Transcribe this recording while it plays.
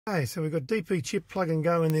Okay, so we've got DPCHIP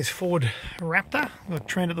plug-and-go in this Ford Raptor. We've got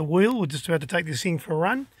Trent at the wheel. We're just about to take this thing for a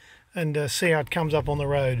run and see how it comes up on the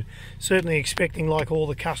road. Certainly expecting, like all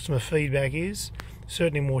the customer feedback is,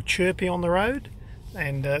 certainly more chirpy on the road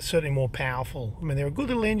and certainly more powerful. I mean, they're a good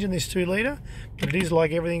little engine, this 2 litre, but it is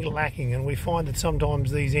like everything lacking, and we find that sometimes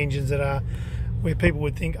these engines that are where people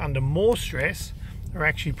would think under more stress are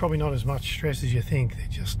actually probably not as much stress as you think. They're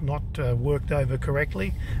just not worked over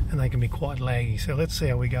correctly, and they can be quite laggy. So let's see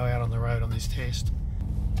how we go out on the road on this test.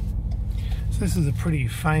 So this is a pretty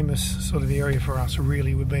famous sort of area for us,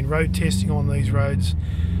 really. We've been road testing on these roads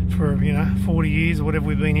for 40 years or whatever.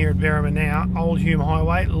 We've been here at Berrima now. Old Hume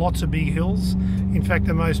Highway, lots of big hills. In fact,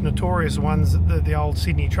 the most notorious ones that the old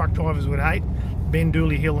Sydney truck drivers would hate,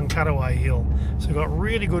 Bendooley Hill and Cutaway Hill. So we've got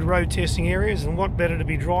really good road testing areas, and what better to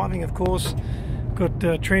be driving, of course.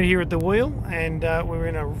 Got Trent here at the wheel, and we're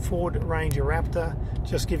in a Ford Ranger Raptor,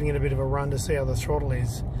 just giving it a bit of a run to see how the throttle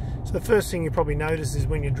is. So the first thing you probably notice is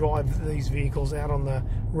when you drive these vehicles out on the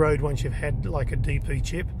road, once you've had like a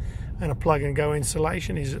DPCHIP and a plug-and-go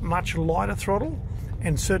installation, is much lighter throttle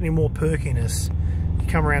and certainly more perkiness. You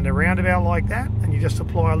come around a roundabout like that and you just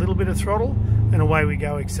apply a little bit of throttle and away we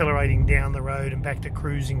go, accelerating down the road and back to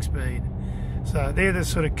cruising speed. So they're the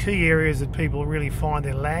sort of key areas that people really find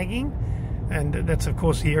they're lagging. And that's, of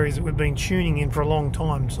course, the areas that we've been tuning in for a long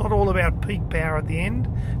time. It's not all about peak power at the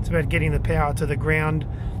end. It's about getting the power to the ground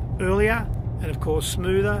earlier and, of course,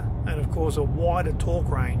 smoother and, of course, a wider torque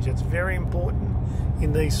range. That's very important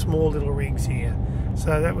in these small little rigs here.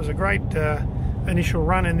 So that was a great initial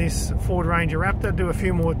run in this Ford Ranger Raptor. Do a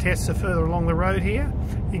few more tests further along the road here.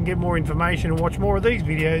 You can get more information and watch more of these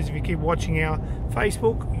videos if you keep watching our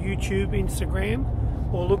Facebook, YouTube, Instagram,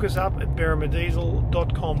 or look us up at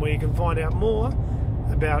berrimadiesel.com, where you can find out more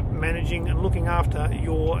about managing and looking after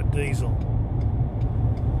your diesel.